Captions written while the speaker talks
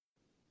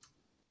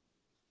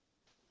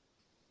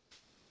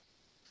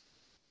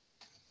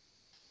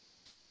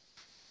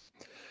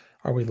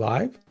Are we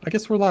live? I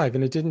guess we're live,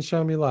 and it didn't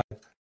show me live.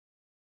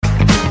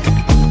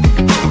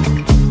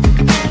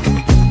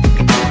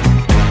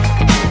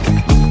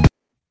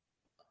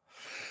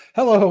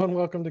 Hello, and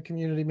welcome to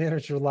Community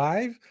Manager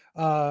Live.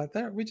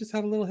 We just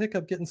had a little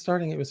hiccup getting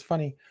starting. It was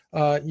funny.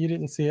 You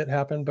didn't see it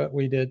happen, but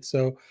we did.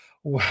 So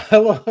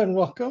hello and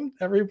welcome,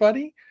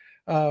 everybody.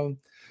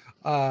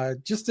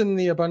 Just in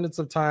the abundance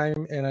of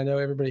time, and I know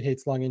everybody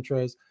hates long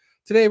intros,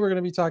 today we're going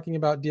to be talking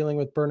about dealing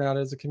with burnout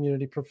as a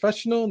community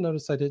professional.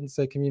 Notice I didn't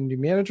say community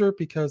manager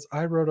because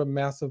I wrote a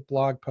massive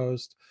blog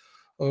post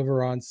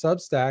over on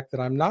Substack that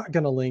I'm not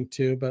going to link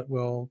to, but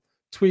will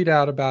tweet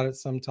out about it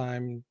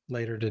sometime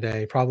later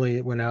today. Probably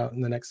it went out in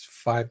the next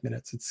 5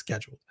 minutes. It's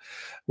scheduled,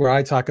 where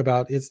I talk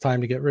about it's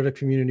time to get rid of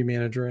community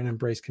manager and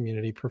embrace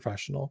community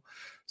professional.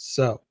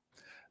 So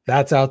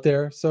that's out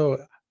there.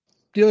 So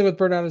dealing with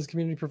burnout as a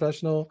community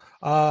professional.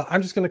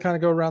 I'm just going to kind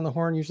of go around the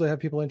horn. Usually I have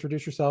people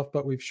introduce yourself,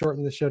 but we've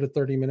shortened the show to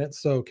 30 minutes.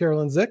 So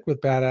Carolyn Zick with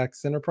Bad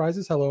Axe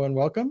Enterprises. Hello and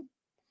welcome.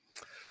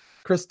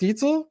 Chris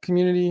Dietzel,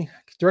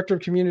 Director of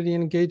Community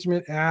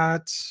Engagement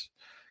at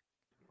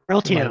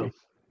Reltio.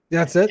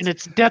 That's it. And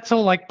it's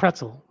Detzel like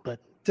pretzel. But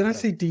did I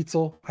say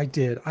Dietzel? I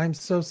did. I'm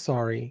so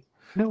sorry.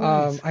 No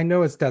worries. I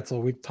know it's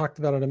Detzel. We've talked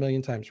about it a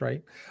million times,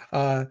 right?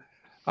 I'm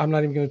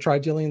not even going to try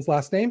Jillian's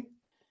last name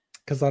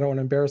because I don't want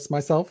to embarrass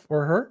myself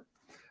or her.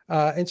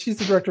 And she's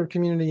the Director of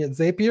Community at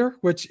Zapier,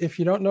 which if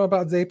you don't know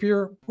about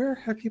Zapier, where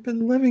have you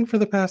been living for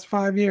the past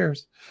 5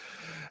 years?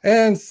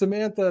 And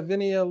Samantha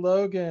Vinia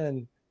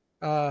Logan,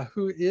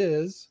 who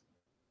is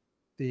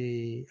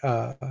the,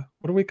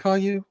 what do we call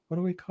you?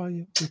 We call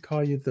you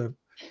the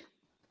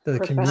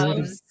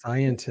community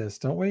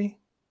scientist, don't we?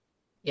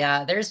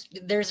 Yeah,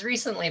 there's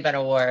recently been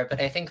a war,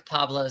 but I think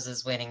Pablo's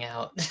is winning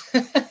out.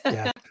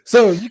 Yeah.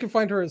 So you can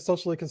find her at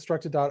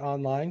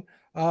sociallyconstructed.online.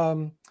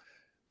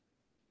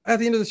 At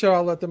the end of the show,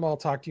 I'll let them all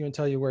talk to you and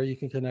tell you where you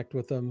can connect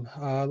with them.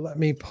 Let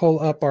me pull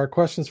up our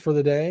questions for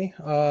the day.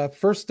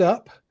 First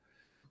up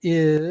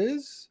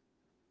is,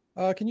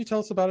 can you tell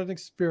us about an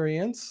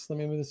experience? Let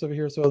me move this over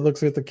here so it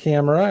looks at the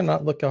camera and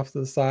not look off to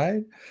the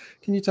side.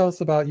 Can you tell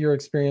us about your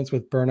experience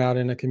with burnout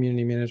in a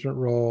community management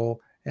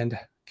role and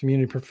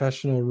community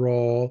professional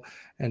role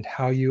and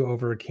how you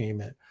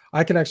overcame it?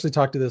 I can actually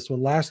talk to this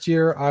one. Last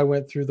year, I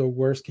went through the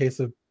worst case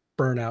of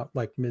burnout,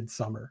 like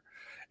midsummer.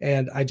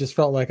 And I just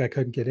felt like I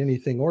couldn't get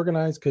anything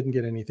organized, couldn't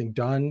get anything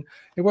done.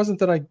 It wasn't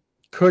that I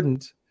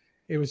couldn't.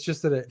 It was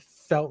just that it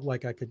felt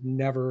like I could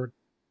never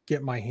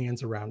get my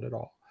hands around it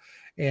all.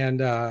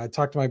 And I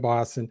talked to my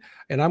boss, and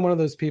I'm one of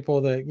those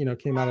people that,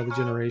 came out of the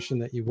generation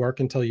that you work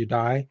until you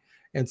die.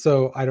 And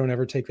so I don't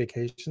ever take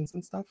vacations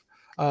and stuff.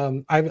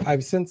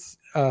 I've since,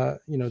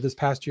 this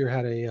past year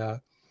had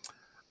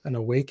an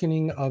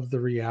awakening of the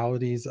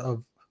realities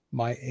of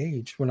my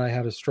age when I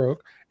had a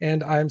stroke,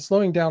 and I'm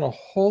slowing down a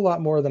whole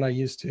lot more than I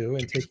used to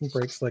and taking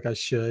breaks like I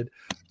should.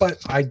 But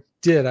I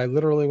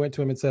literally went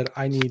to him and said,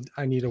 I need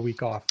a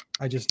week off.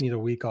 I just need a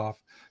week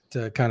off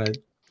to kind of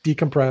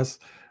decompress,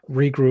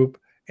 regroup.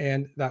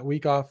 And that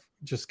week off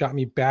just got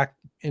me back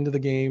into the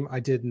game. I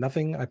did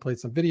nothing. I played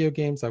some video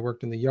games. I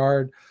worked in the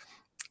yard.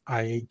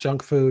 I ate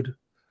junk food.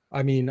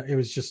 I mean,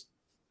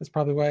 that's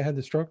probably why I had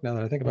the stroke now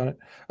that I think about it.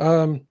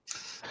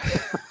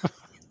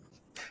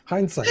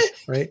 Hindsight,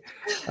 right?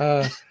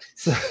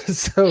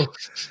 So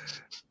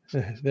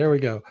there we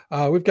go.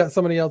 We've got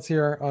somebody else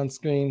here on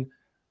screen.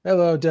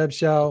 Hello, Deb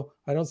Shell.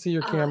 I don't see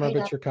your camera,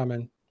 but you're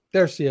coming.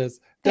 There she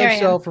is. Deb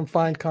Shell from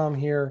FindCom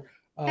here.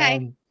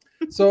 Hi.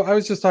 So I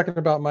was just talking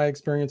about my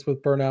experience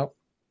with burnout.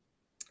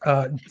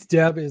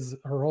 Deb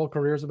her whole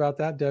career is about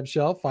that. Deb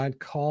Shell,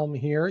 FindCom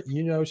here.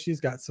 She's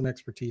got some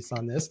expertise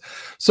on this.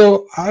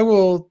 So I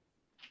will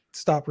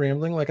stop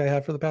rambling like I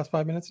have for the past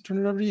 5 minutes and turn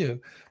it over to you.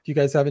 Do you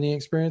guys have any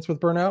experience with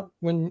burnout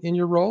when in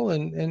your role,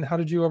 and how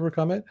did you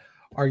overcome it?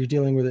 Are you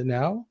dealing with it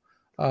now?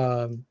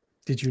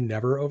 Did you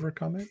never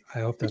overcome it? I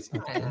hope that's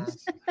not the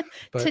case.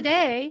 But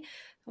today,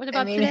 what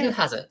about today? Who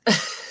hasn't?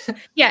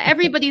 Yeah,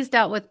 everybody's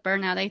dealt with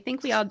burnout. I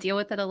think we all deal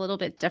with it a little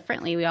bit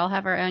differently. We all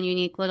have our own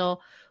unique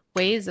little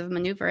ways of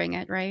maneuvering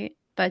it, right?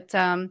 But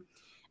I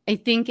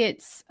think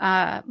it's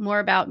more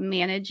about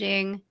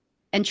managing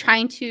and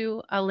trying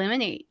to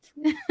eliminate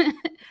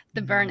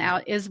the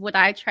burnout is what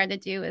I try to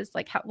do, is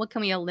like, what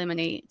can we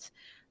eliminate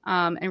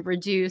and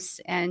reduce?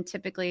 And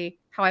typically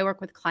how I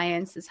work with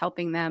clients is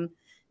helping them.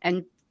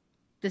 And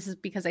this is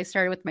because I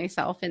started with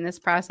myself in this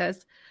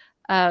process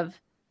of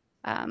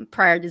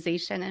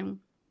prioritization and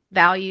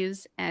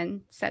values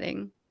and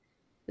setting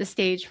the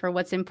stage for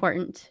what's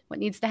important, what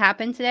needs to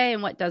happen today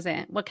and what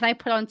doesn't. What can I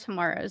put on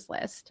tomorrow's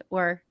list?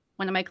 Or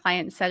one of my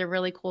clients said a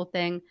really cool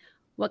thing,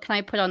 what can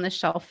I put on the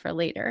shelf for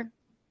later?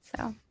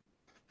 So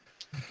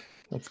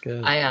that's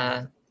good.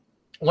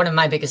 One of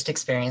my biggest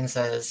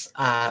experiences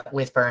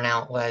with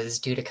burnout was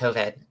due to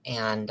COVID.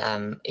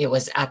 And it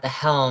was at the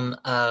helm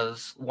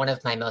of one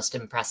of my most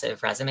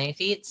impressive resume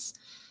feats.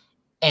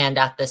 And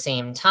at the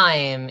same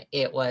time,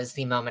 it was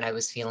the moment I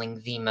was feeling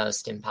the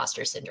most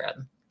imposter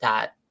syndrome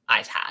that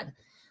I've had.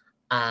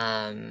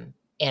 And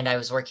I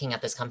was working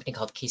at this company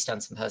called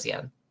Keystone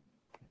Symposium.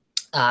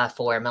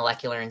 for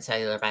molecular and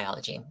cellular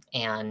biology.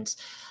 And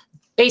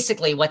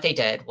basically what they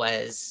did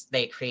was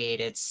they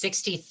created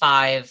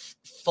 65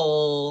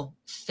 full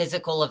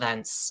physical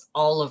events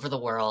all over the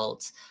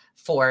world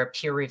for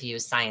peer review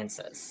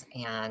sciences.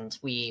 And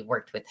we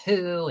worked with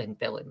WHO and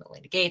Bill and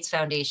Melinda Gates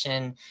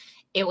Foundation.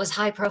 It was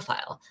high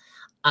profile.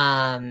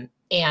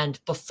 And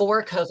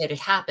before COVID had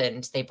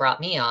happened, they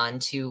brought me on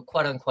to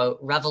quote unquote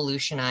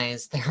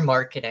revolutionize their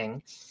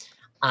marketing.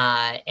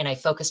 And I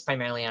focused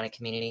primarily on a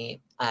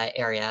community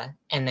area.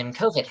 And then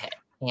COVID hit,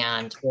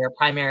 and we're a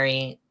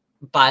primary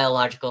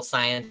biological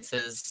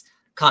sciences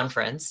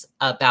conference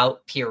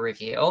about peer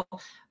review.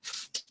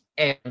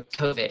 And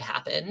COVID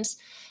happened.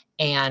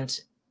 And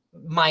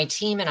my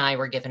team and I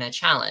were given a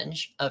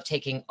challenge of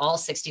taking all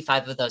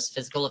 65 of those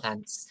physical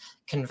events,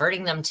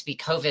 converting them to be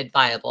COVID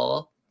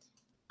viable,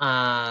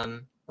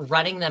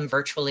 running them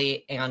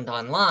virtually and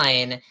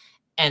online,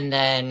 and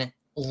then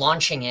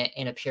launching it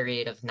in a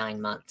period of 9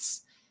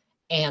 months.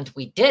 And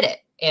we did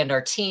it. And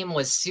our team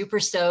was super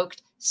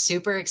stoked,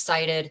 super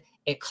excited.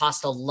 It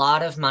cost a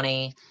lot of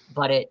money,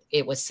 but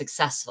it was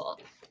successful.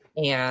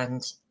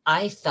 And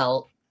I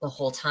felt the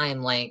whole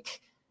time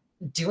like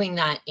doing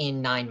that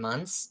in 9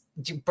 months,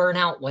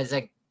 burnout was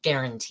a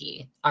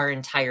guarantee. Our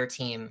entire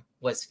team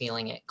was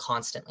feeling it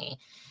constantly.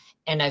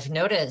 And I've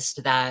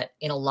noticed that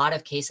in a lot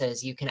of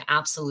cases, you can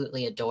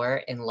absolutely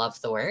adore and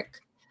love the work,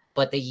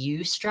 but the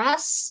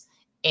eustress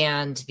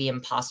and the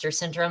imposter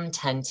syndrome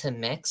tend to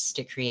mix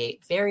to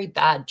create very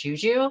bad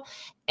juju.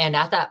 And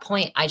at that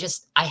point, I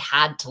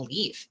had to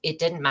leave. It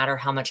didn't matter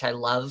how much I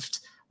loved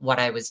what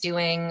I was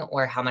doing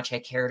or how much I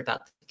cared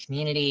about the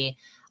community.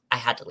 I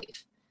had to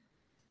leave.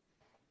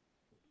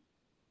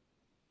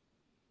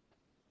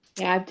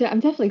 Yeah, I'm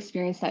definitely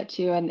experienced that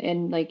too.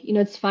 And like,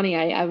 it's funny.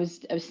 I was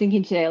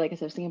thinking today, like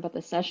as I was thinking about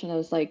this session, I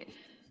was like,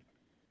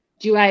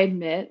 do I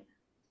admit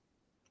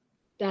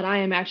that I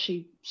am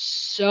actually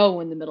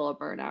so in the middle of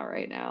burnout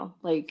right now?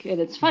 Like,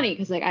 and it's funny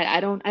because like I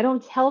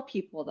don't tell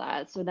people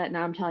that, so that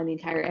now I'm telling the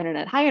entire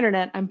internet, hi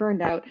internet, I'm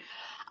burned out.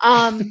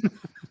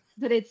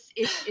 But it's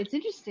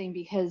interesting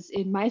because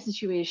in my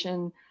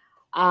situation,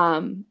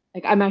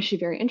 like I'm actually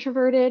very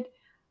introverted.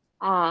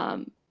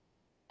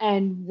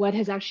 And what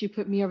has actually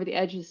put me over the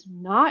edge is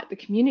not the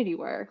community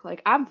work.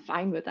 Like I'm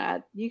fine with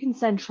that. You can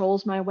send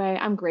trolls my way.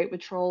 I'm great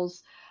with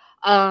trolls.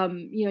 You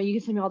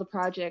can send me all the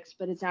projects,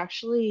 but it's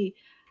actually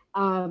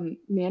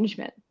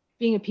management.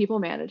 Being a people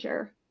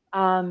manager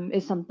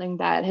is something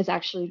that has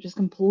actually just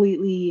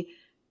completely,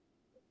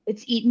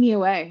 it's eaten me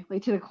away,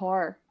 like to the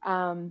core.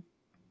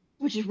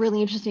 Which is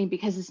really interesting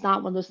because it's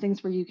not one of those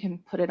things where you can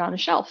put it on a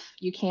shelf.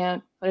 You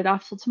can't put it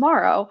off till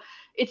tomorrow.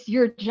 It's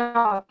your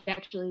job to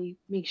actually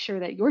make sure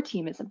that your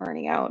team isn't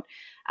burning out.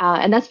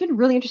 And that's been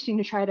really interesting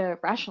to try to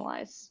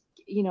rationalize,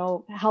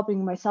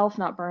 helping myself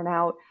not burn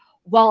out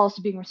while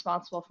also being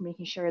responsible for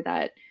making sure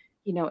that,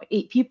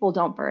 8 people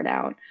don't burn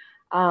out.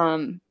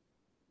 And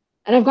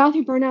I've gone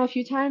through burnout a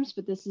few times,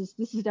 but this is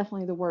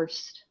definitely the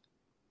worst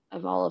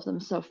of all of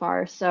them so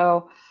far.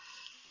 So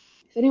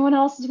if anyone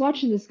else is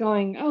watching this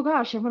going, oh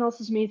gosh, everyone else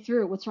has made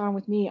through it, what's wrong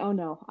with me? Oh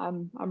no,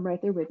 I'm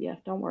right there with you.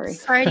 Don't worry.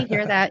 Sorry to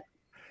hear that,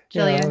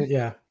 Jillian.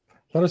 Yeah.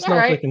 Let us know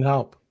if we can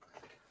help.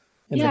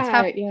 It's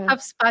a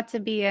tough spot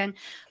to be in.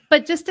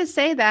 But just to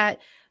say that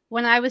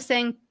when I was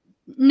saying,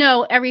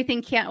 no,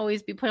 everything can't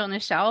always be put on a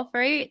shelf,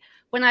 right?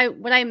 What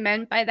I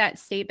meant by that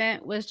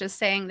statement was just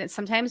saying that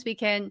sometimes we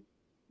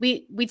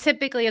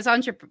typically as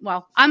I'm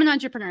an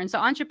entrepreneur. And so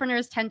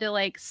entrepreneurs tend to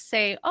like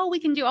say, oh, we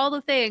can do all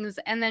the things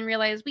and then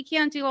realize we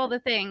can't do all the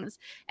things.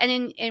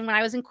 And when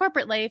I was in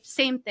corporate life,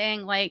 same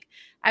thing. Like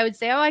I would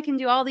say, oh, I can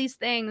do all these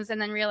things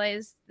and then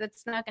realize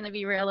that's not going to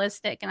be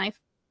realistic. And I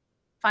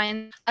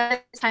find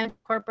at the time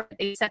corporate,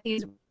 they set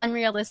these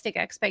unrealistic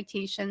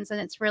expectations.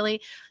 And it's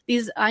really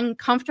these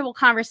uncomfortable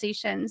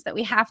conversations that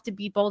we have to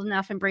be bold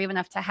enough and brave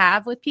enough to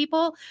have with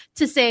people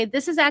to say,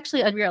 this is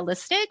actually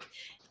unrealistic.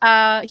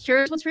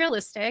 Here's what's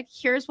realistic.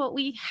 Here's what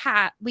we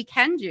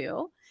can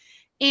do.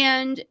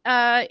 And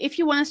if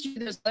you want us to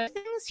do those other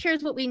things,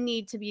 here's what we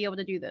need to be able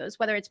to do those,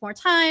 whether it's more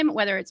time,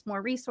 whether it's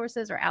more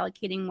resources or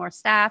allocating more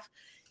staff,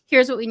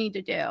 here's what we need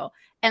to do.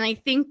 And I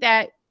think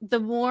that the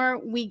more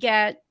we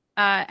get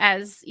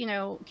as,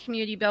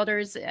 community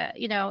builders,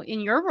 in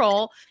your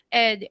role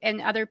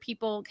and other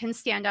people can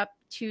stand up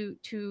to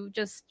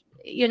just,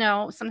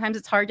 sometimes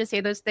it's hard to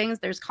say those things.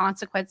 There's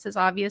consequences,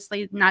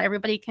 obviously. Not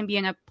everybody can be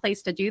in a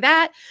place to do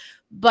that.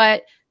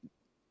 But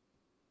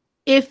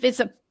if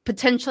it's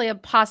potentially a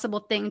possible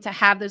thing to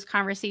have those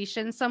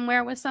conversations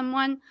somewhere with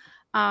someone,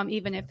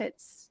 even if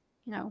it's,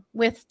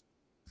 with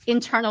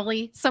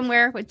internally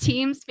somewhere with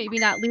teams, maybe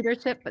not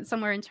leadership, but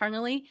somewhere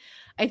internally,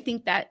 I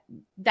think that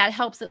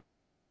helps at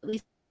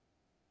least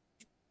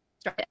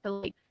start to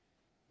like,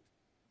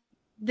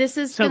 this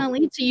is going to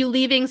lead to you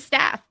leaving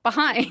staff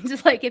behind.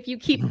 Just like if you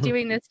keep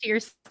doing this to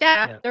your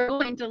staff, they're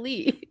going to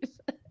leave.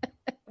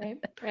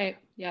 Right.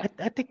 Yeah.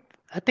 I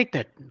think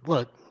that,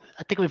 look,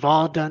 I think we've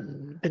all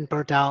been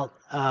burnt out.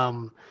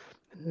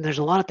 There's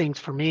a lot of things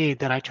for me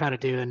that I try to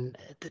do and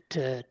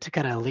to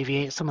kind of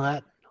alleviate some of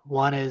that.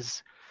 One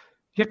is,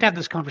 have to have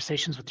those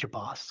conversations with your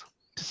boss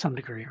to some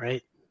degree,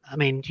 right? I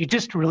mean, you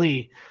just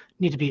really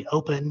need to be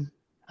open,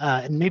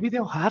 and maybe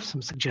they'll have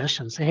some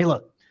suggestions. Say, hey,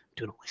 look, I'm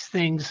doing all these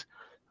things.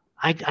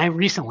 I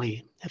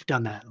recently have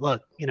done that.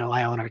 Look,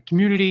 I own our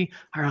community,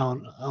 I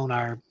own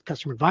our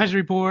customer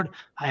advisory board,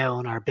 I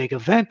own our big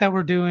event that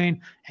we're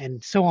doing,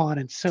 and so on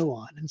and so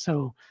on. And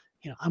so,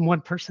 I'm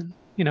one person.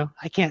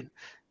 I can't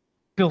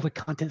build a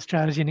content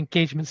strategy and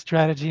engagement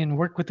strategy and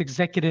work with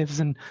executives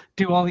and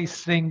do all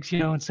these things,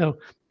 and so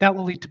that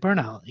will lead to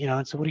burnout,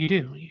 and so what do?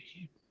 You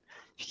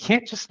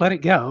can't just let it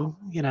go.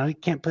 You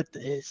can't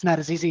it's not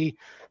as easy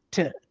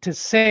to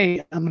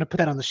say, I'm going to put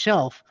that on the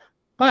shelf,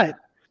 but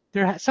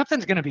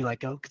something's going to be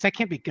let go because I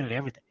can't be good at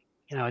everything.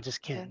 I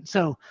just can't. Okay.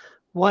 So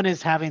one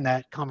is having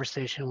that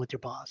conversation with your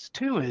boss.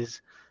 Two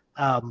is,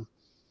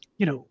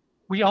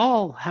 we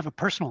all have a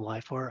personal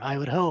life, or I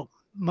would hope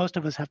most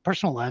of us have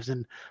personal lives.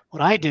 And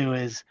what I do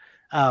is,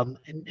 and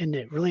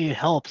it really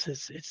helps,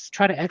 is it's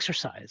try to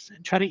exercise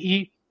and try to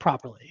eat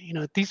properly.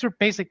 These are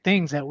basic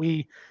things that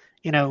we,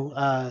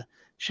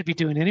 should be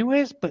doing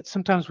anyways, but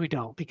sometimes we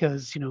don't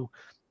because,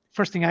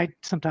 first thing I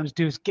sometimes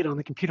do is get on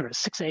the computer at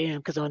 6 a.m.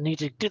 because I need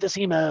to do this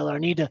email, or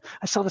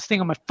I saw this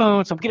thing on my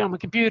phone, so I'm getting on my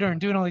computer and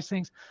doing all these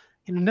things.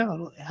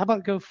 No, how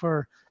about go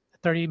for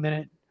a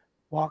 30-minute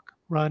walk,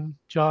 run,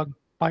 jog,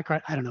 bike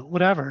ride, I don't know,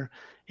 whatever,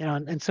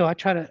 and so I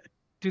try to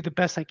do the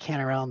best I can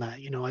around that.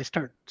 I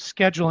start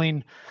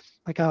scheduling,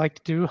 like I like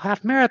to do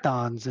half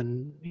marathons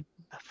and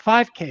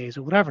 5Ks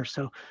or whatever.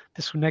 So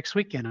this next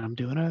weekend, I'm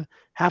doing a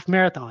half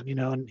marathon,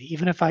 and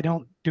even if I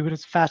don't do it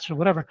as fast or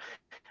whatever,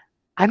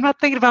 I'm not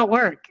thinking about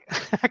work.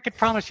 I can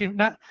promise you,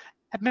 not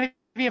maybe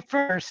at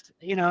first,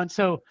 and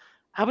so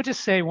I would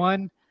just say,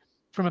 one,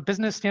 from a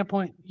business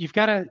standpoint, you've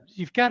got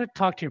to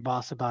talk to your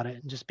boss about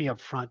it and just be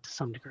upfront to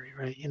some degree,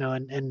 right?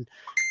 And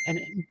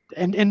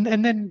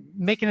then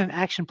making an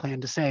action plan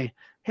to say,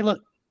 hey,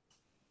 look,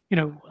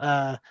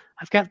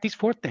 I've got these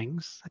 4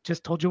 things. I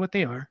just told you what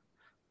they are.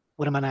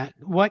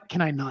 What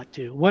can I not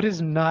do? What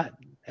is not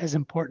as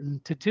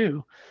important to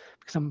do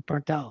because I'm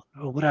burnt out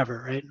or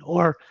whatever, right?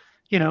 Or,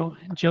 in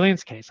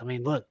Jillian's case, I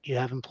mean, look, you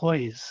have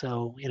employees,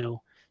 so, you're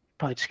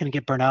probably just going to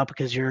get burnt out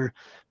because you're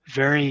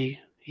very,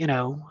 you're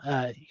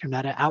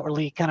not an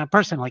outwardly kind of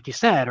person, like you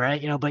said,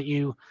 right? But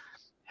you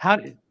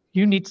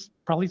need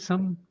probably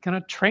some kind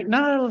of train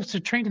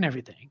in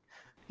everything,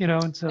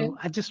 and so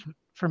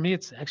for me,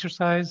 it's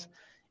exercise,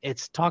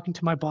 it's talking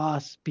to my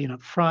boss, being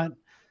upfront.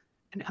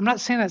 And I'm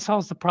not saying that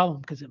solves the problem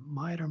because it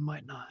might or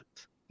might not.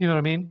 You know what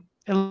I mean?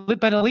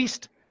 But at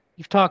least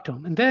you've talked to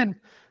them. And then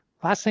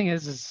last thing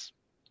is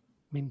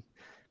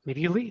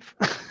maybe you leave.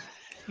 But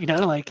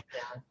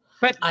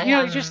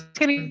you're just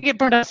gonna get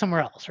burned out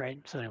somewhere else, right?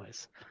 So,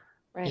 anyways.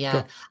 Right.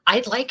 Yeah,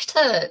 I'd like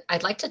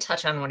to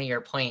touch on one of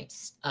your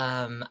points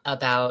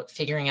about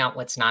figuring out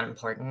what's not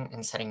important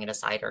and setting it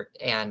aside.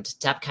 And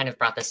Deb kind of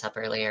brought this up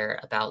earlier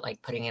about like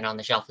putting it on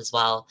the shelf as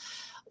well.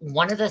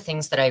 One of the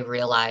things that I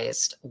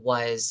realized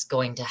was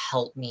going to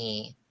help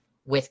me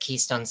with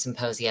Keystone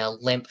Symposia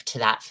limp to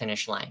that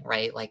finish line,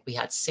 right? Like we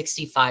had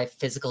 65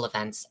 physical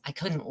events. I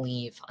couldn't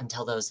leave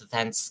until those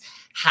events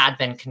had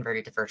been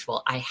converted to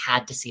virtual. I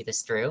had to see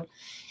this through.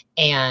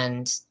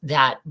 And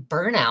that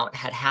burnout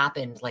had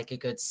happened like a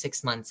good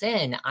 6 months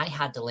in. I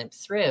had to limp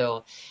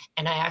through.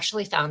 And I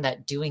actually found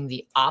that doing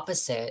the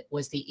opposite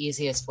was the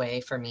easiest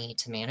way for me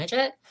to manage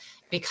it.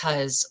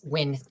 Because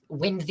when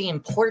the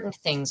important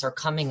things are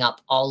coming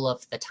up all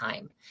of the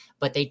time,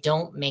 but they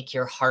don't make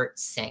your heart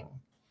sing,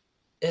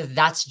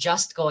 that's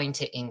just going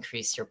to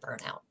increase your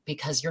burnout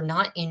because you're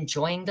not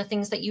enjoying the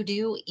things that you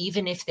do,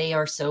 even if they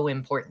are so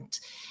important.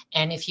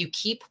 And if you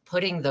keep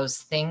putting those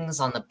things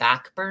on the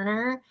back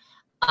burner,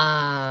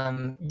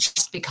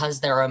 just because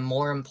there are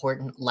more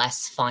important,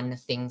 less fun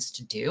things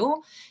to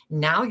do,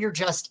 now you're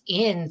just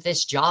in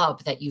this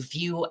job that you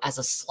view as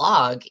a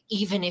slog,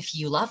 even if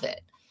you love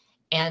it.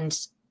 And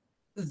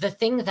the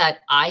thing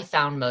that I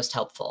found most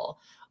helpful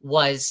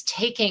was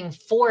taking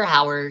 4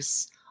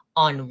 hours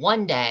on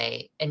one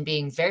day and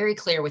being very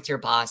clear with your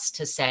boss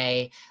to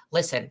say,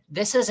 listen,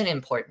 this isn't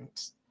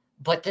important,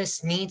 but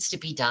this needs to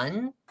be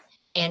done,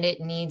 and it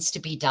needs to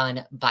be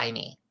done by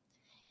me.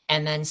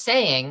 And then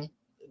saying,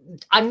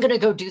 I'm going to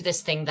go do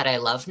this thing that I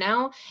love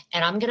now,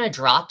 and I'm going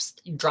to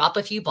drop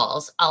a few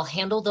balls. I'll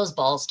handle those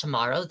balls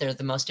tomorrow. They're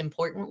the most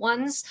important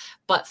ones.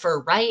 But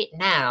for right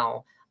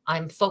now,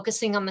 I'm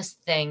focusing on this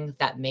thing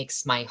that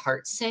makes my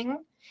heart sing.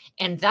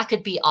 And that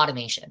could be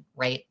automation,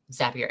 right,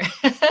 Zapier?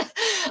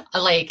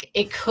 Like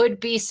it could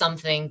be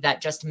something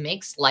that just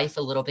makes life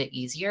a little bit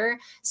easier.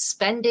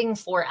 Spending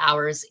 4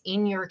 hours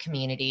in your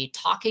community,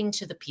 talking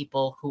to the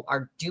people who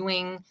are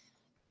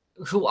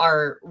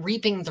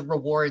reaping the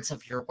rewards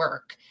of your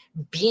work,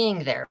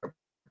 being there,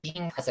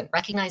 being present,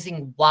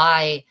 recognizing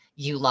why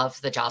you love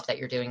the job that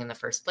you're doing in the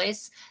first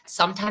place.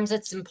 Sometimes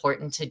it's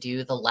important to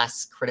do the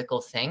less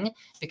critical thing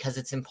because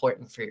it's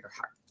important for your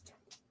heart.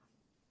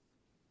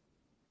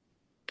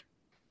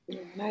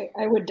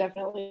 I would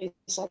definitely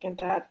second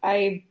that.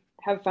 I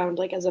have found,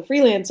 like, as a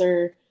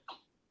freelancer,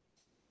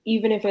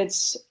 even if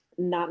it's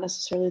not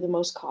necessarily the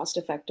most cost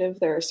effective.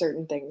 There are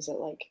certain things that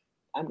like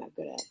I'm not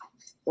good at,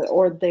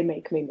 or they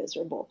make me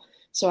miserable.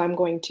 So I'm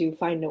going to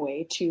find a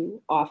way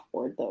to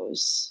offboard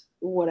those,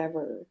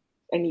 whatever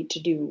I need to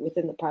do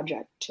within the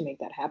project to make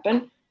that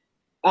happen.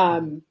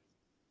 And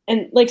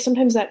like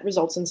sometimes that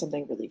results in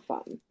something really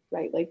fun,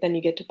 right? Like then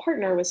you get to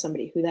partner with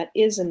somebody who that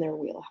is in their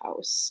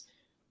wheelhouse,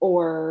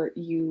 or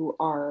you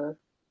are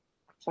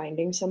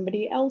finding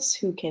somebody else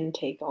who can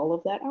take all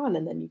of that on,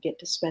 and then you get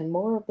to spend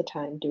more of the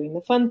time doing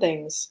the fun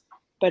things.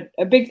 But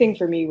a big thing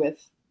for me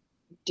with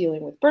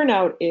dealing with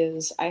burnout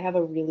is I have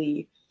a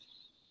really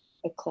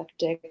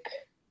eclectic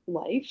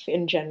life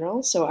in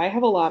general. So I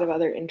have a lot of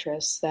other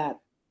interests that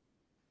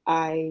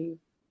I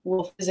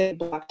will physically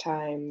block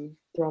time,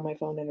 throw my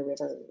phone in a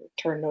river,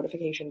 turn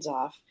notifications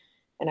off,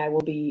 and I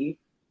will be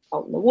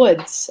out in the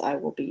woods. I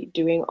will be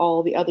doing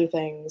all the other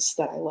things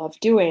that I love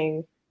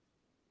doing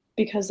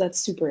because that's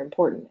super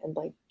important. And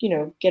like, you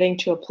know, getting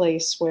to a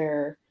place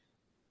where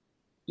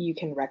you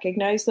can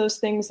recognize those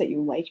things that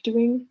you like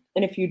doing.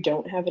 And if you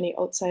don't have any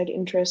outside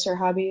interests or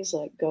hobbies,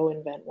 like go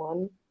invent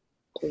one,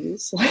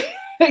 please.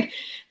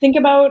 Think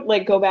about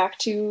like go back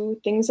to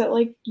things that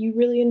like you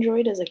really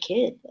enjoyed as a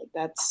kid. Like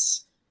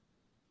that's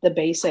the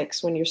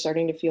basics when you're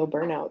starting to feel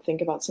burnout.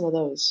 Think about some of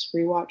those.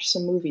 Rewatch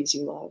some movies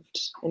you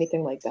loved,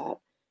 anything like that.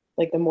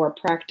 Like the more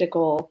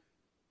practical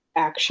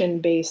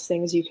action-based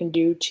things you can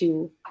do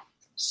to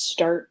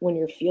start when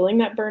you're feeling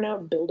that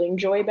burnout, building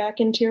joy back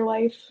into your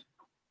life.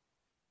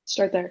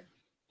 Start there.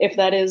 If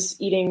that is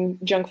eating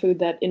junk food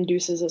that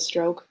induces a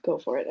stroke, go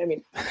for it. I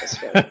mean, a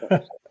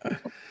stroke,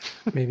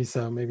 Maybe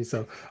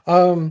so.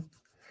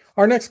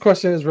 Our next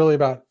question is really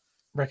about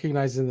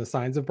recognizing the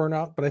signs of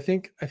burnout, but I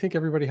think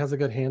everybody has a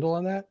good handle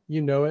on that.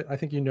 You know it. I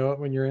think you know it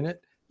when you're in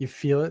it. You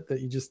feel it,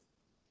 that you just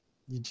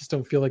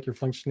don't feel like you're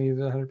functioning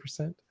at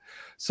 100%.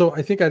 So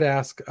I think I'd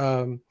ask,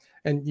 and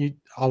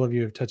all of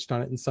you have touched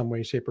on it in some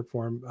way, shape, or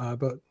form,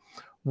 but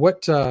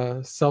what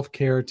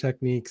self-care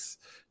techniques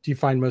do you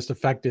find most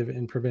effective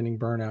in preventing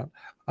burnout?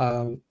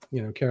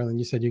 Carolyn,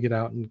 you said you get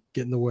out and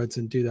get in the woods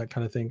and do that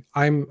kind of thing.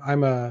 I'm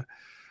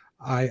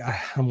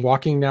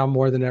walking now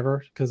more than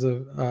ever because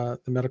of the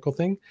medical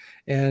thing.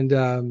 And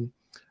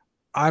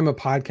I'm a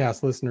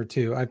podcast listener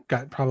too. I've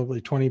got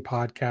probably 20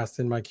 podcasts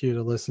in my queue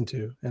to listen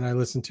to, and I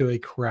listen to a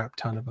crap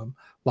ton of them.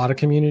 A lot of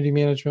community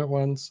management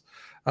ones.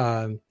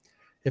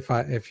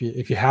 If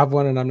you have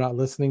one and I'm not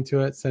listening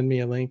to it, send me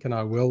a link and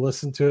I will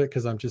listen to it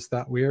because I'm just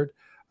that weird.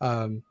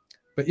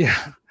 But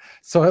yeah,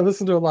 so I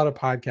listen to a lot of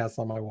podcasts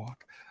on my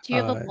walk. Do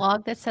you have a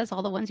blog that says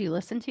all the ones you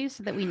listen to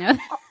so that we know?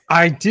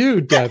 I do,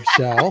 Deb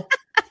Shell.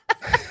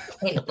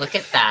 Hey, look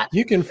at that.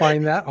 You can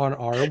find that on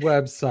our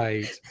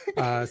website,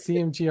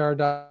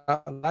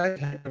 cmgr.live.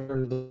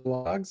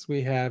 Blogs.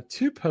 We have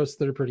 2 posts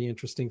that are pretty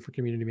interesting for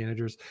community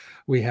managers.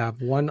 We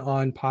have one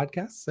on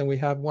podcasts and we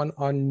have one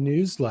on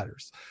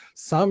newsletters.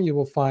 Some you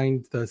will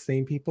find the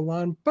same people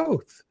on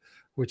both,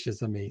 which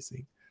is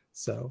amazing.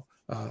 So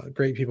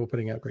great people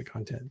putting out great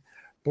content.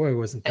 Boy,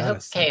 wasn't that I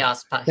hope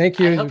chaos. Thank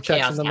you. I hope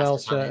Checks chaos in the mail,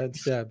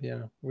 passed Deb.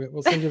 Yeah,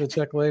 we'll send you the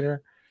check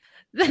later.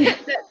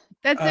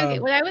 That's okay.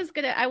 What I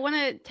want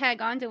to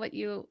tag on to what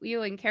you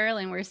and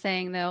Carolyn were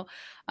saying though.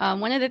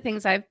 One of the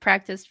things I've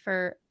practiced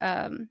for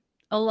a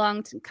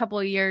long couple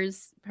of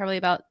years, probably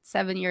about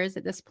 7 years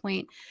at this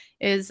point,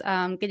 is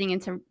getting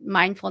into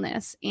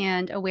mindfulness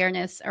and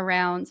awareness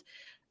around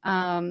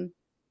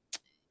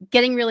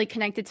getting really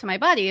connected to my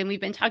body. And we've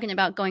been talking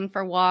about going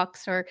for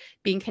walks or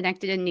being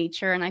connected in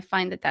nature. And I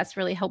find that that's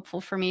really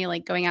helpful for me,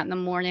 like going out in the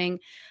morning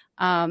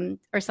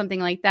or something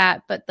like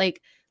that. But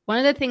like one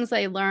of the things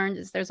I learned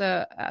is there's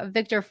a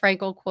Viktor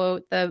Frankl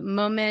quote, the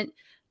moment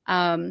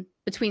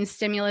between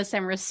stimulus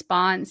and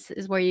response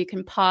is where you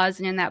can pause.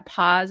 And in that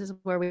pause is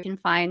where we can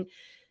find,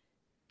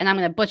 and I'm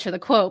going to butcher the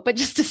quote, but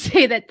just to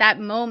say that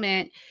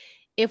moment,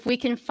 if we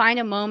can find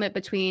a moment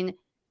between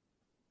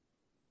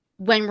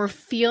when we're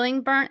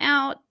feeling burnt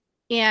out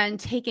and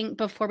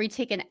before we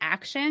take an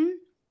action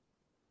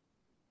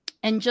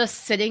and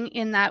just sitting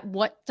in that,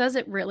 what does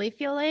it really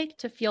feel like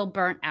to feel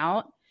burnt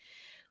out?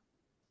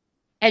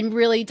 And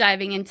really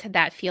diving into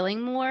that feeling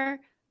more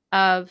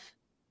of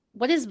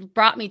what has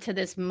brought me to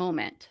this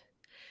moment.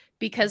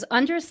 Because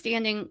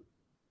understanding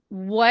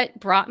what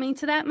brought me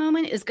to that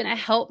moment is going to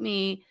help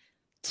me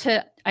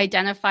to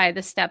identify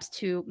the steps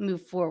to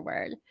move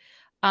forward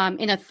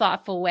in a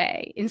thoughtful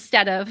way,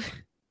 instead of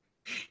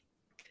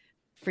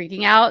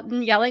freaking out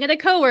and yelling at a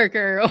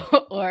coworker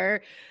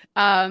or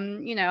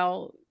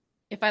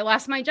if I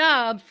lost my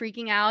job,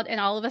 freaking out and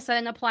all of a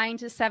sudden applying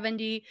to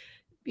 70,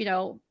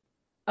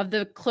 of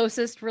the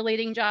closest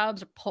relating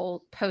jobs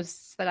or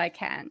posts that I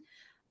can.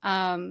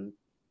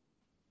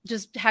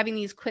 Just having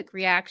these quick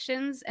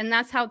reactions. And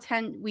that's how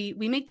we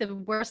make the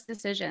worst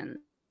decisions.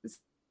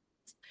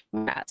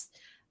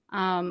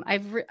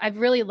 I've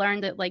really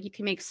learned that like you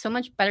can make so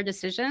much better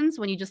decisions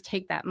when you just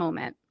take that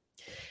moment.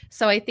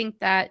 So I think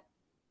that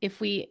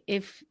if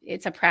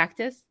it's a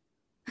practice,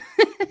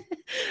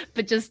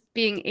 but just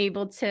being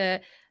able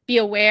to be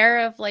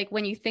aware of like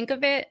when you think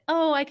of it,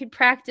 oh, I could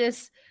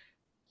practice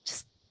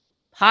just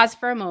pause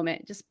for a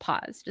moment, just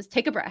pause, just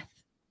take a breath,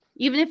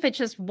 even if it's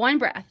just one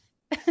breath.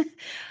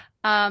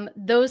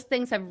 Those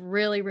things have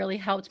really, really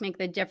helped make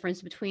the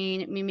difference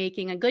between me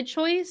making a good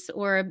choice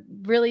or a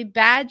really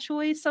bad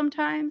choice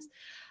sometimes,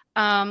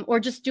 or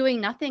just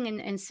doing nothing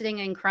and sitting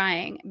and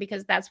crying,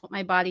 because that's what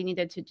my body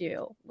needed to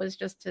do, was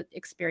just to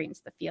experience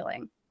the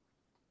feeling.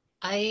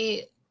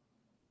 I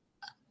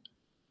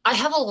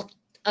have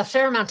a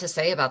fair amount to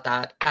say about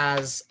that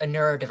as a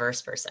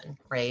neurodiverse person,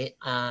 right?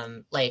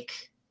 Like,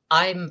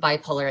 I'm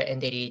bipolar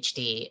and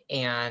ADHD,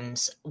 and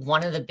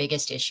one of the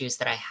biggest issues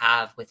that I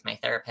have with my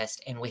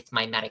therapist and with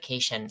my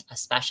medication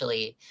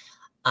especially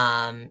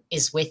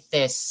is with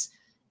this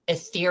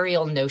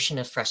ethereal notion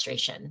of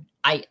frustration.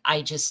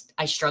 I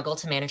struggle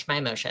to manage my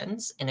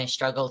emotions, and I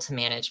struggle to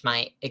manage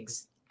my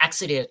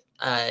executive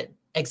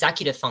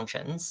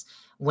functions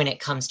when it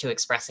comes to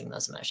expressing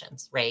those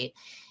emotions, right?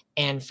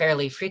 And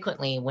fairly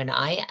frequently, when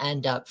I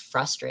end up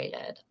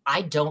frustrated,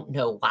 I don't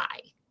know why.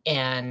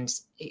 And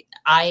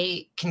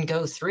I can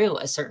go through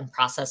a certain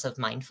process of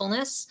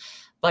mindfulness,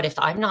 but if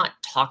I'm not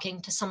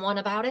talking to someone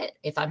about it,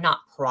 if I'm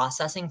not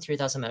processing through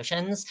those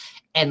emotions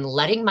and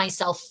letting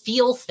myself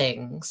feel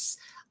things,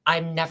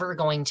 I'm never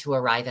going to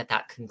arrive at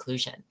that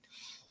conclusion.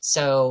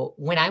 So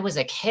when I was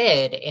a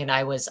kid and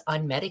I was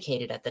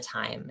unmedicated at the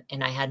time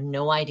and I had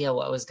no idea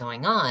what was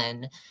going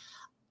on,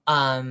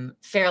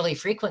 fairly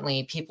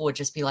frequently people would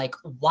just be like,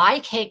 why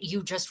can't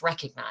you just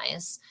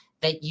recognize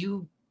that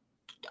you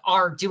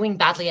are doing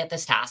badly at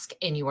this task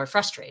and you are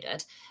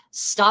frustrated?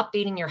 Stop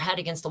beating your head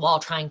against the wall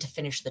trying to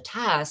finish the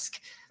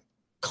task.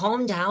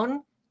 Calm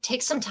down,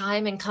 take some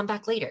time, and come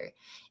back later.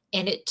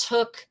 And it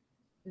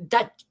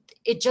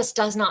just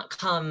does not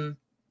come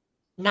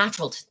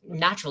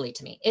naturally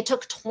to me. It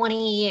took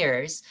 20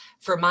 years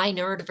for my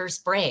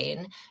neurodiverse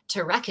brain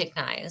to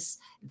recognize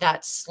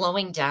that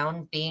slowing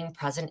down, being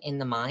present in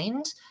the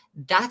mind,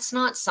 that's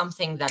not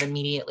something that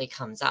immediately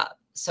comes up.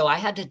 So I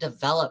had to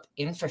develop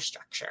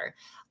infrastructure.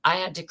 I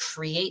had to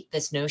create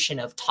this notion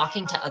of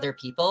talking to other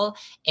people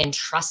and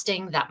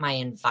trusting that my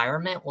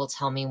environment will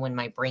tell me when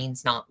my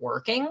brain's not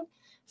working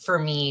for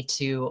me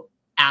to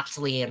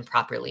aptly and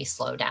properly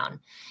slow down.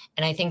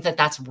 And I think that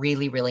that's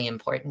really, really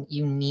important.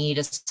 You need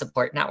a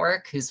support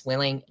network who's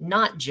willing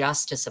not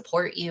just to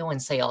support you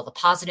and say all the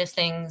positive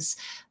things,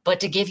 but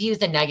to give you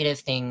the negative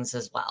things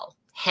as well.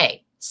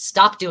 Hey,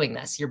 stop doing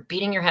this. You're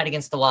beating your head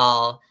against the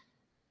wall.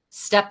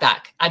 Step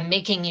back. I'm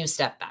making you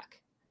step back.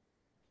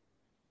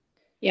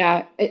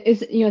 Yeah,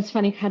 it's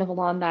funny, kind of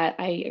along that.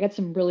 I got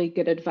some really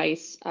good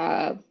advice.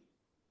 I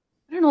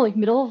don't know, like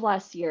middle of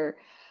last year,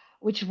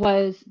 which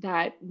was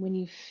that when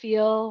you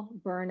feel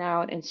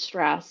burnout and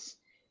stress,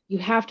 you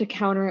have to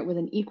counter it with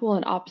an equal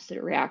and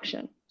opposite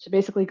reaction. So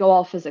basically, go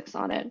all physics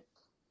on it.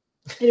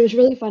 And it was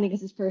really funny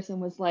because this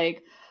person was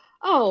like,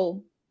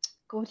 "Oh,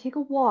 go take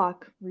a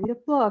walk, read a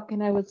book,"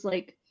 and I was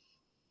like,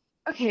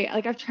 "Okay,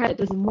 like I've tried, it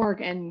doesn't work."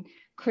 And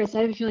Chris,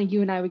 I have a feeling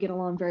you and I would get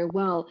along very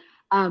well.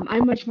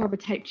 I'm much more of a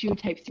type 2,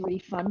 type 3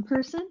 fun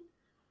person.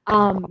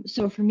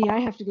 So for me, I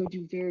have to go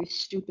do very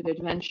stupid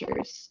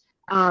adventures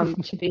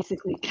to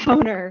basically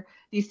counter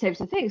these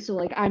types of things. So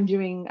like I'm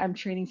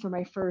training for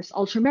my first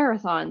ultra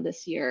marathon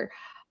this year.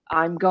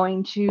 I'm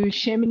going to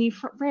Chamonix,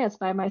 France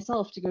by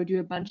myself to go do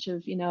a bunch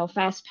of,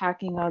 fast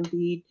packing on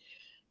the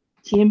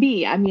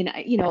TMB. I mean,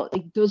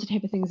 like those are the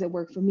type of things that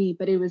work for me,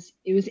 but it was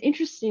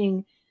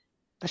interesting.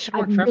 That should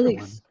work for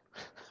everyone.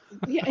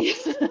 Yeah.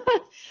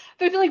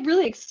 But I feel like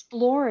really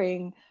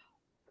exploring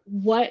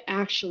what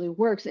actually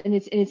works. And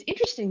it's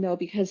interesting though,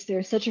 because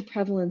there's such a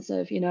prevalence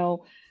of,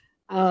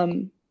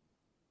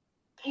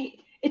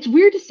 it's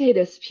weird to say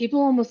this.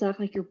 People almost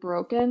act like you're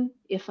broken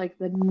if like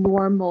the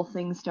normal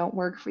things don't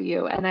work for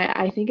you. And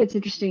I think it's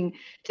interesting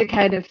to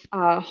kind of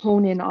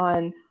hone in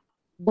on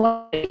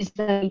what is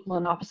the equal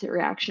and opposite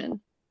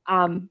reaction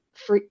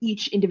for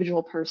each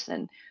individual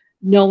person,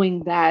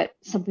 knowing that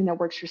something that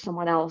works for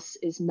someone else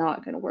is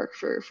not going to work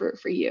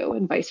for you,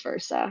 and vice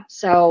versa.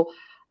 So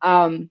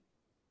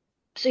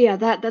yeah,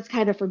 that's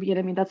kind of for me.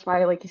 I mean, that's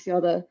why I like to see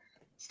all the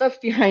stuff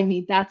behind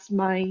me. That's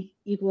my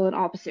equal and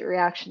opposite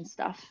reaction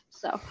stuff.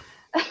 So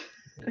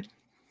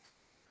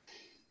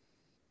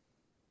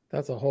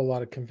that's a whole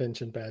lot of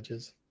convention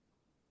badges.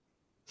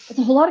 It's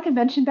a whole lot of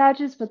convention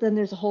badges, but then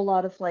there's a whole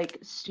lot of like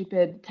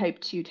stupid type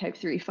 2, type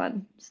 3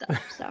 fun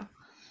stuff. So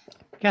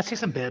yeah, I see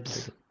some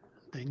bibs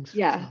things.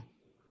 Yeah. So.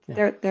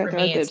 They're For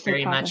me, good. it's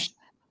very much.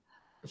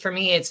 For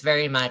me, it's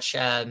very much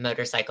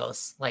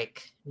motorcycles.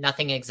 Like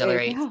nothing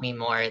exhilarates me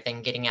more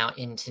than getting out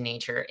into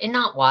nature and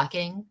not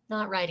walking,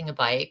 not riding a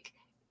bike,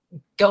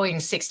 going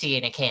 60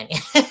 in a canyon.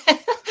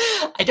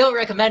 I don't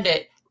recommend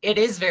it. It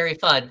is very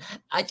fun.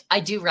 I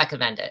do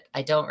recommend it.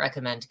 I don't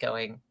recommend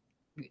going.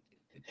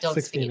 Don't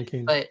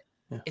speed, but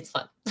it's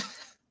fun.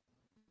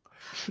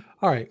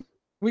 All right.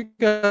 We've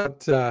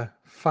got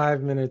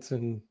 5 minutes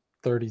and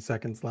 30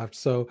 seconds left.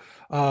 So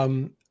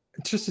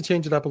just to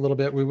change it up a little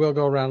bit, we will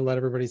go around and let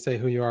everybody say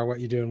who you are,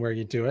 what you do, and where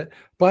you do it.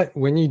 But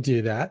when you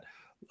do that,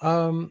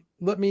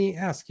 let me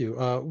ask you,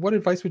 what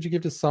advice would you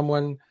give to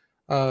someone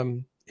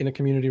in a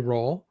community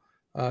role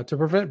to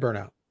prevent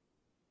burnout?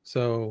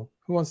 So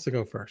who wants to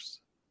go first?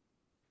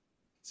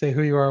 Say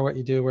who you are, what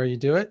you do, where you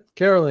do it.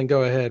 Carolyn,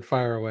 go ahead,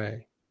 fire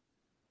away.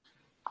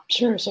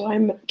 Sure. So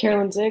I'm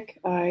Carolyn Zick.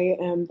 I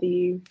am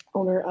the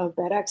owner of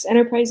Bad Axe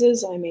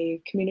Enterprises. I'm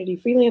a community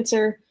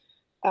freelancer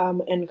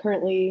and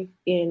currently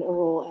in a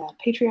role at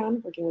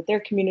Patreon, working with their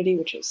community,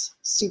 which is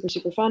super,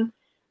 super fun.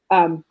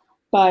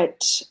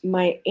 But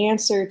my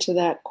answer to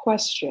that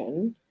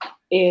question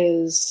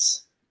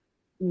is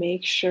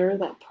make sure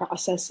that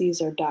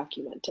processes are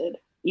documented.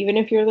 Even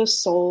if you're the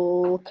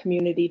sole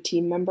community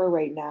team member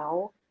right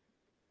now,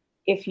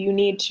 if you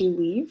need to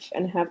leave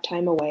and have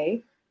time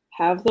away,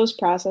 have those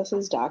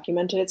processes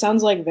documented. It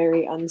sounds like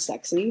very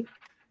unsexy,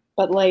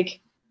 but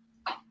like,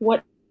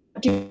 what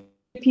do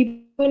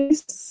people do?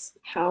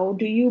 How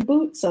do you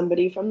boot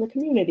somebody from the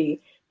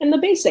community? And the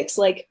basics,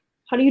 like,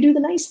 how do you do the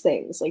nice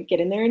things? Like, get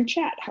in there and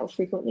chat. How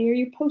frequently are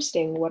you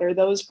posting? What are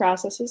those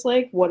processes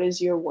like? What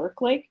is your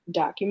work like?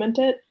 Document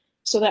it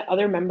so that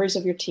other members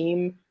of your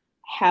team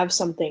have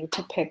something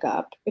to pick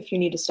up if you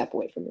need to step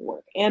away from your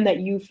work, and that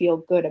you feel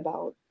good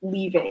about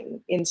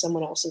leaving in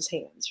someone else's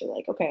hands. You're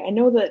like, okay, I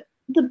know that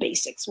the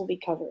basics will be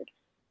covered.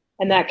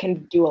 And that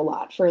can do a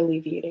lot for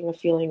alleviating a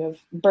feeling of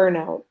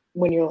burnout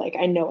when you're like,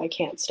 I know I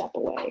can't step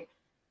away.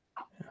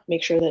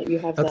 Make sure that you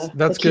have that's the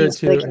good keys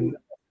too. And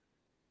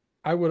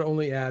I would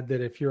only add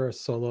that if you're a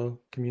solo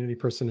community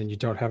person and you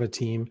don't have a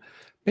team,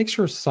 make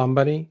sure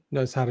somebody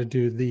knows how to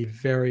do the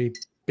very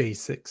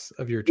basics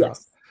of your job.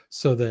 Yes.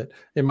 So that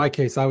in my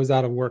case, I was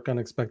out of work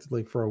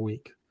unexpectedly for a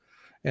week,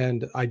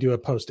 and I do a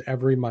post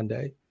every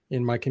Monday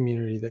in my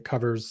community that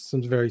covers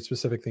some very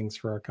specific things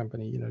for our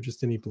company, you know,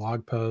 just any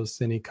blog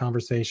posts, any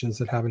conversations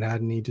that haven't had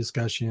any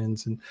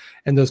discussions and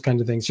those kinds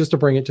of things, just to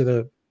bring it to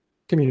the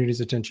community's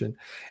attention.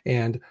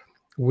 And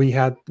we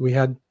had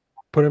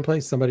put in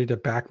place somebody to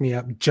back me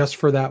up just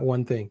for that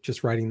one thing,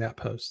 just writing that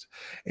post.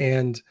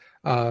 And,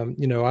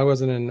 you know, I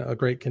wasn't in a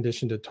great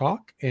condition to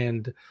talk,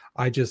 and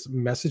I just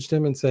messaged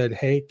him and said,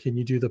 hey, can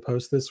you do the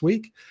post this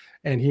week?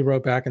 And he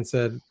wrote back and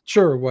said,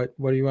 sure. What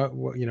do you want?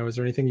 What, you know, is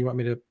there anything you want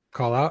me to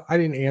call out? I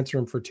didn't answer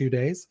him for 2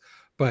 days,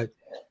 but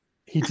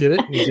he did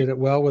it. He did it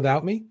well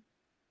without me.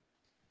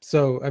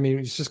 So, I mean,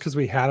 it's just because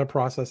we had a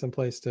process in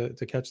place to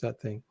catch that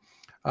thing.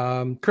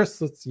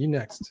 Chris, you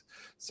next.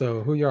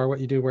 So who you are, what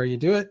you do, where you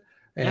do it.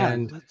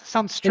 And yeah, it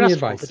sounds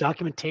stressful, the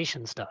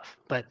documentation stuff,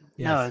 but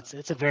yes. No,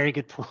 it's a very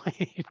good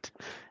point.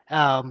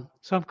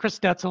 So I'm Chris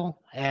Detzel,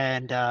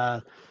 and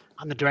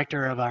I'm the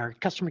director of our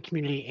customer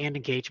community and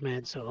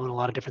engagement. So I own a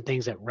lot of different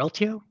things at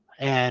Reltio.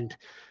 And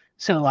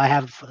so I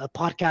have a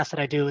podcast that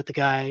I do with the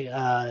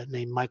guy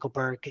named Michael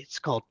Burke. It's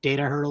called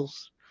Data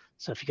Hurdles.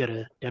 So if you go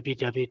to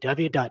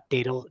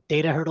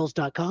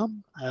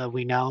www.datahurdles.com,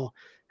 we now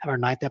have our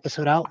 9th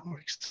episode out. We're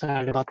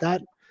excited about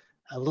that.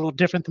 A little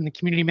different than the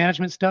community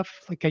management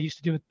stuff like I used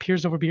to do with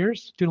Peers Over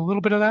Beers. Doing a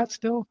little bit of that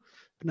still,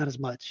 but not as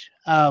much.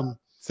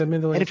 Send me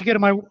the link. And if you go to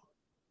my,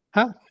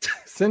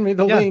 Send me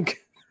the link.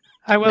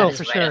 I will, that is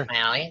for right sure. Up my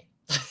alley.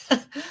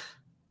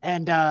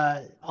 And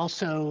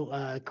also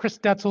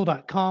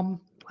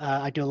chrisdetzel.com.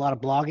 I do a lot of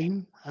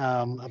blogging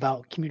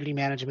about community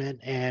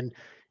management and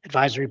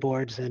advisory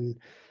boards. And,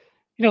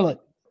 you know,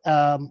 look,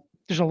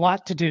 there's a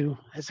lot to do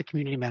as a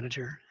community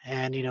manager.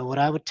 And, you know, what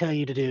I would tell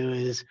you to do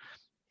is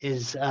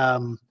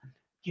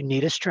you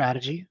need a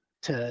strategy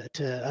to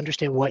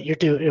understand what you're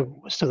doing,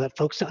 so that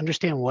folks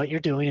understand what you're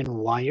doing and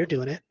why you're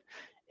doing it.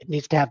 It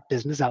needs to have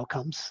business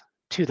outcomes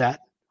to that,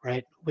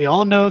 right? We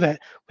all know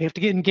that we have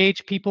to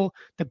engage people.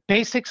 The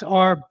basics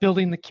are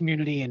building the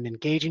community and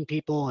engaging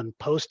people and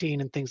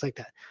posting and things like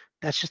that.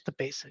 That's just the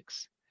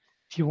basics.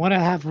 If you want to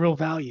have real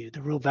value,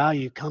 the real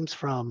value comes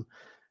from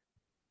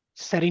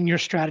setting your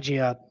strategy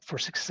up for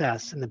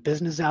success, and the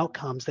business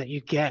outcomes that you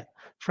get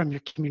from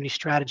your community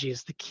strategy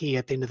is the key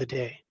at the end of the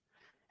day.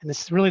 And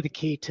this is really the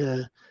key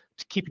to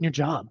keeping your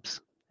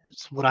jobs.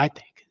 It's what I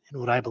think and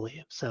what I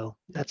believe. So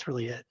that's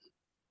really it.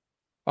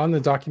 On the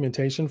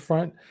documentation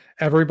front,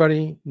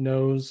 everybody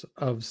knows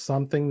of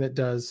something that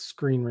does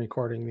screen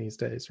recording these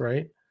days,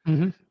 right?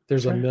 Mm-hmm.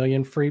 There's a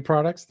million free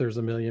products. There's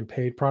a million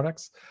paid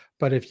products.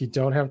 But if you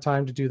don't have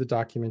time to do the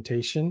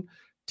documentation,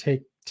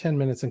 take 10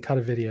 minutes and cut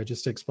a video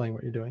just to explain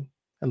what you're doing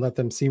and let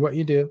them see what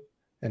you do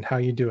and how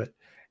you do it.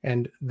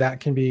 And that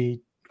can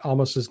be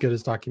almost as good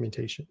as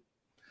documentation.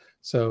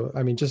 So,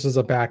 I mean, just as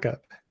a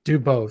backup, do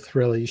both,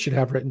 really. You should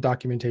have written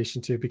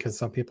documentation too, because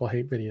some people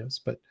hate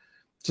videos, but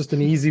just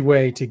an easy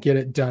way to get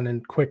it done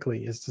and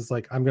quickly is just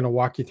like, I'm going to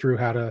walk you through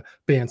how to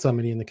ban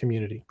somebody in the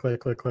community. Click,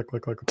 click, click,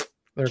 click, click.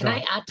 Can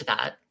I add to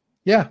that?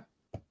 Yeah.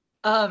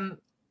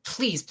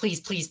 Please, please,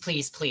 please,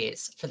 please,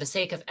 please, for the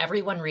sake of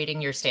everyone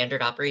reading your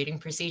standard operating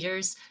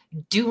procedures,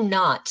 do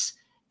not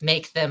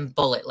make them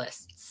bullet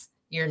lists.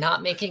 You're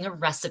not making a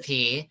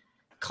recipe.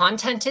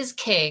 Content is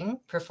king.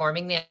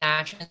 Performing the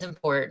action is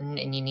important,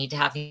 and you need to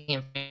have the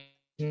information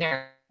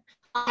there.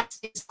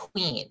 Context is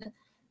queen.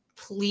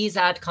 Please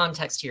add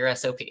context to your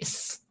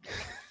SOPs.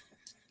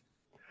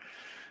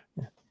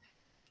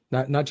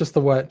 Not just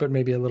the what, but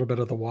maybe a little bit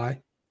of the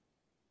why.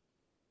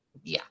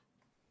 Yeah.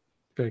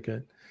 Very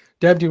good.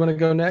 Deb, do you want to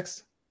go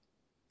next?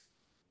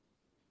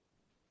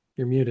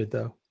 You're muted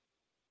though.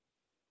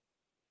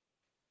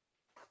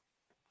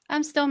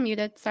 I'm still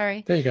muted.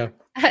 Sorry. There you go.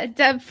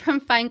 Deb from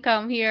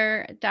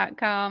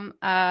findcalmhere.com.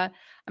 I'm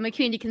a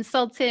community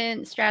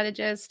consultant,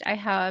 strategist. I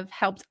have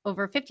helped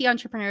over 50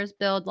 entrepreneurs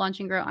build, launch,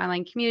 and grow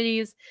online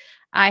communities.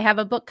 I have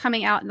a book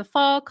coming out in the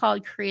fall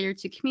called Creator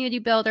to Community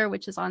Builder,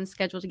 which is on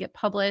schedule to get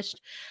published,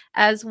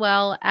 as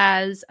well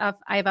as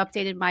I've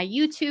updated my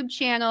YouTube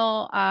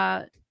channel.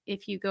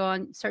 If you go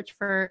and search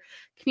for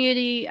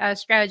Community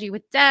Strategy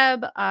with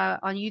Deb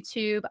on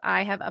YouTube,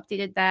 I have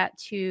updated that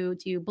to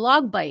do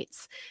blog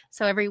bites.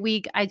 So every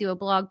week I do a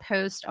blog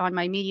post on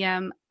my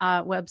Medium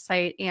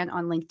website and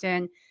on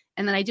LinkedIn.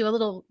 And then I do a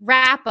little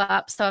wrap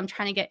up. So I'm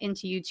trying to get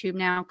into YouTube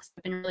now because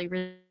I've been really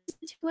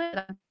resistant to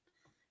it. I'm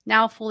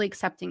now fully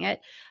accepting it.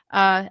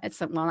 Well,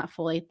 not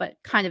fully, but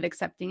kind of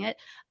accepting it.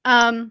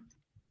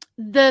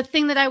 The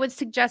thing that I would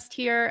suggest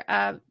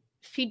here,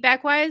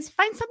 feedback wise,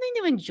 find something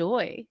to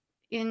enjoy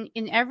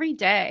in every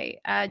day.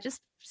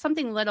 Just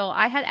something little.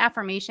 I had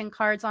affirmation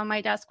cards on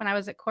my desk when I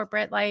was at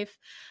corporate life.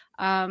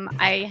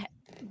 I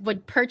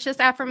would purchase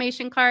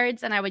affirmation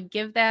cards and I would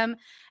give them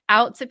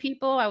out to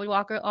people. I would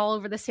walk all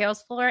over the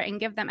sales floor and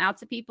give them out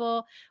to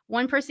people.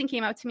 One person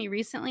came up to me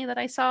recently that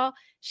I saw.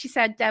 She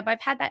said, Deb,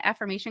 I've had that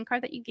affirmation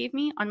card that you gave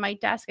me on my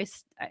desk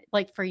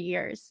like for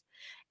years.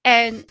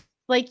 And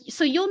like,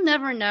 so you'll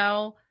never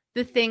know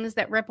the things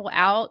that ripple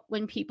out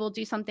when people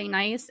do something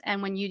nice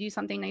and when you do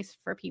something nice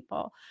for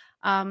people.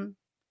 And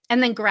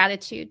then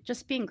gratitude,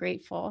 just being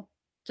grateful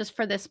just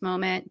for this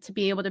moment, to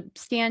be able to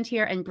stand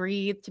here and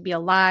breathe, to be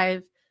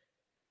alive,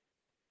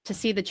 to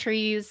see the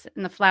trees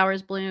and the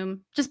flowers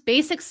bloom, just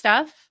basic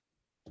stuff.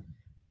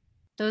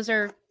 Those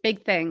are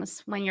big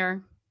things when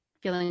you're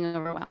feeling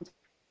overwhelmed.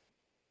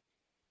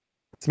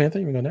 Samantha,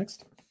 you want to go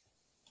next?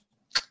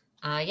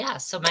 Yeah,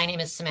 so my name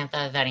is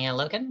Samantha Venia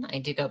Logan. I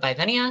do go by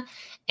Venia,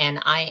 and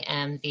I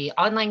am the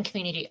online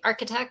community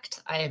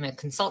architect. I am a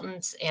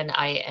consultant, and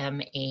I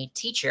am a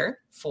teacher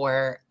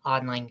for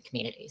online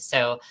communities.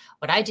 So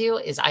what I do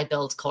is I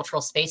build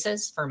cultural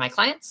spaces for my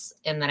clients,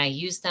 and then I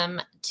use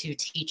them to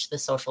teach the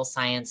social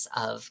science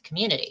of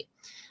community.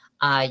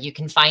 You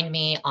can find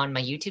me on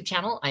my YouTube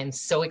channel. I'm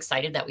so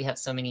excited that we have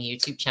so many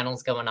YouTube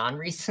channels going on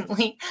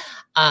recently.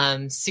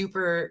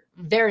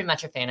 Very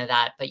much a fan of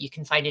that, but you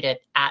can find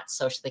it at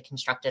Socially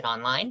Constructed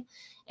Online.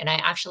 And I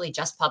actually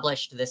just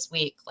published this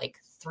week, like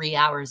 3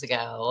 hours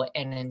ago,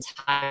 an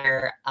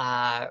entire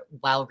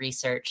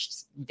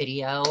well-researched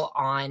video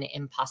on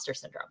imposter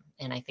syndrome.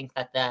 And I think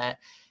that the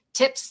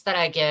tips that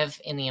I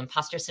give in the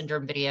imposter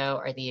syndrome video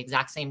are the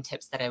exact same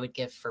tips that I would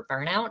give for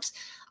burnout.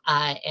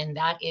 And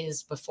that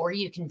is, before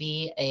you can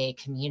be a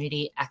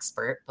community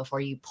expert, before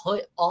you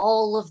put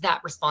all of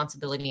that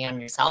responsibility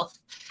on yourself,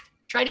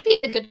 try to be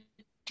a good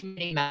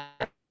community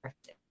member,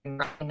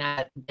 and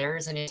that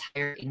there's an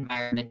entire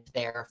environment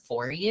there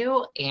for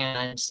you.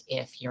 And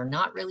if you're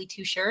not really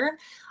too sure,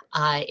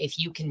 if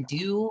you can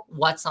do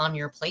what's on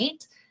your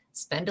plate,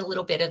 spend a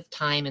little bit of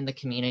time in the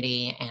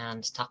community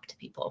and talk to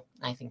people.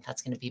 I think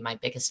that's going to be my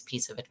biggest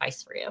piece of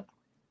advice for you.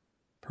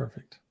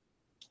 Perfect.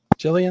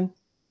 Jillian?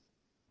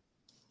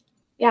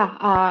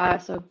 Yeah,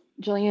 so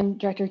Jillian,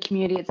 Director of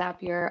Community at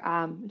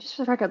Zapier. Just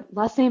for the record,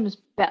 last name is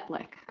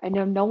Betlick. I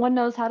know no one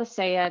knows how to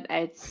say it.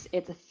 It's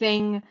a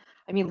thing.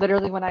 I mean,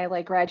 literally, when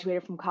I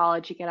graduated from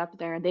college, you get up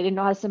there and they didn't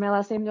know how to say my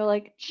last name. They're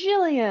like,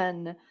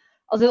 Jillian. I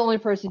was the only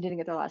person who didn't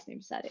get their last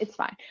name said. It's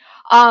fine.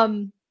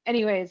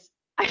 Anyways,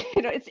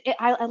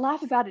 I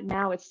laugh about it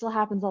now. It still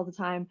happens all the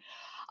time.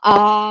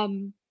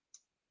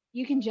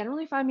 You can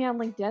generally find me on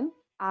LinkedIn.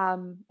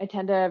 I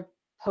tend to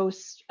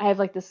post. I have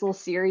this little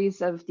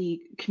series of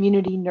the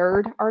community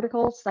nerd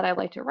articles that I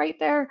like to write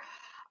there.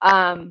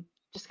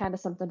 Just kind of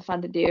something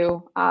fun to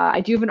do.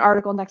 I do have an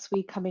article next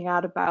week coming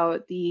out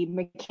about the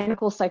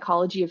mechanical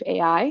psychology of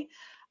AI,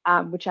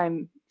 which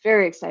I'm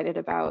very excited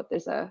about.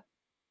 There's a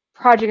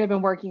project I've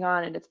been working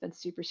on, and it's been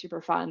super,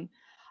 super fun.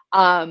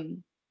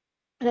 And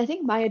I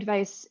think my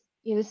advice,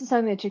 this is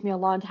something that took me a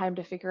long time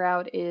to figure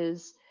out,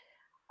 is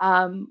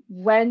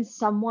when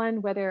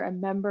someone, whether a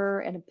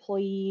member, an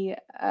employee,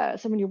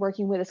 someone you're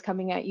working with, is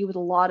coming at you with a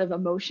lot of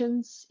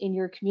emotions in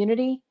your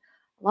community,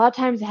 a lot of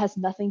times it has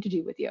nothing to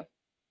do with you.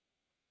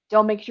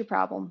 Don't make it your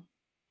problem.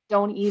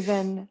 Don't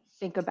even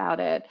think about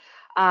it.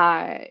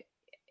 And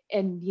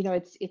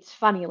it's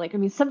funny.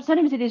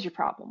 Sometimes it is your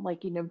problem.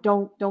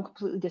 Don't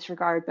completely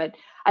disregard. But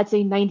I'd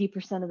say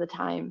 90% of the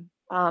time,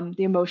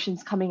 the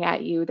emotions coming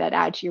at you that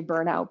add to your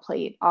burnout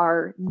plate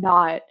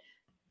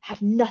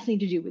have nothing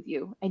to do with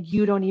you, and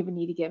you don't even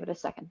need to give it a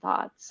second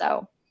thought.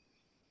 So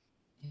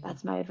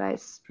that's my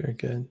advice. Very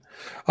good.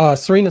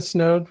 Serena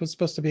Snowd was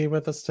supposed to be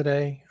with us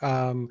today.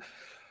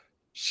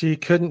 She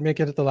couldn't make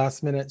it at the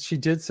last minute. She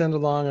did send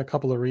along a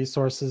couple of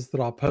resources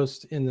that I'll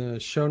post in the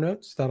show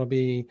notes. That'll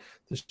be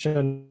the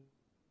show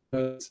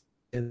notes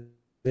in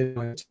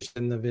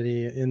the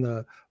video, in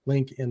the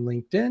link in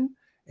LinkedIn.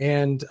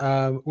 And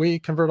we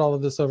convert all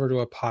of this over to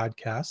a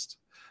podcast.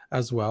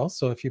 as well.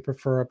 So if you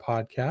prefer a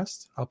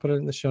podcast, I'll put it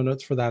in the show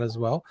notes for that as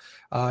well.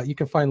 You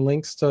can find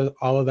links to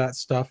all of that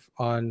stuff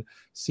on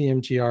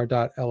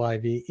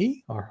cmgr.live,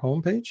 our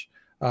homepage.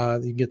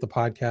 You can get the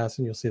podcast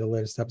and you'll see the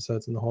latest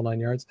episodes in the whole 9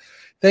 yards.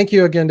 Thank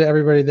you again to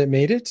everybody that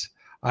made it.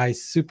 I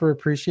super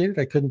appreciate it.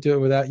 I couldn't do it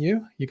without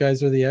you. You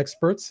guys are the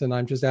experts, and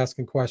I'm just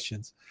asking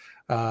questions.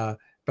 But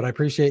I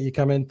appreciate you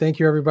coming. Thank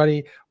you,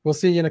 everybody. We'll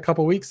see you in a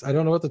couple weeks. I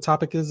don't know what the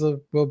topic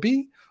will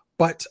be,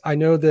 but I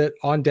know that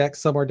on deck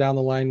somewhere down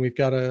the line, we've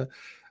got a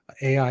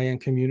AI and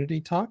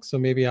community talk. So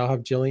maybe I'll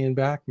have Jillian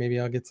back. Maybe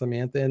I'll get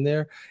Samantha in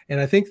there. And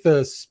I think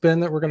the spin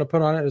that we're going to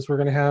put on it is we're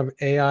going to have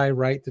AI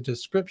write the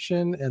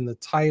description and the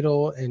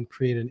title and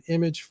create an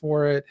image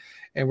for it.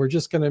 And we're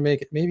just going to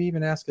make it, maybe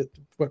even ask it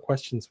what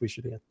questions we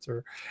should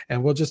answer.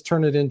 And we'll just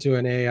turn it into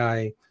an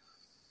AI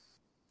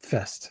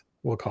fest,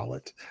 we'll call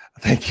it.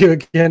 Thank you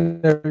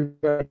again,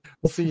 everybody.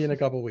 We'll see you in a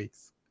couple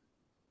weeks.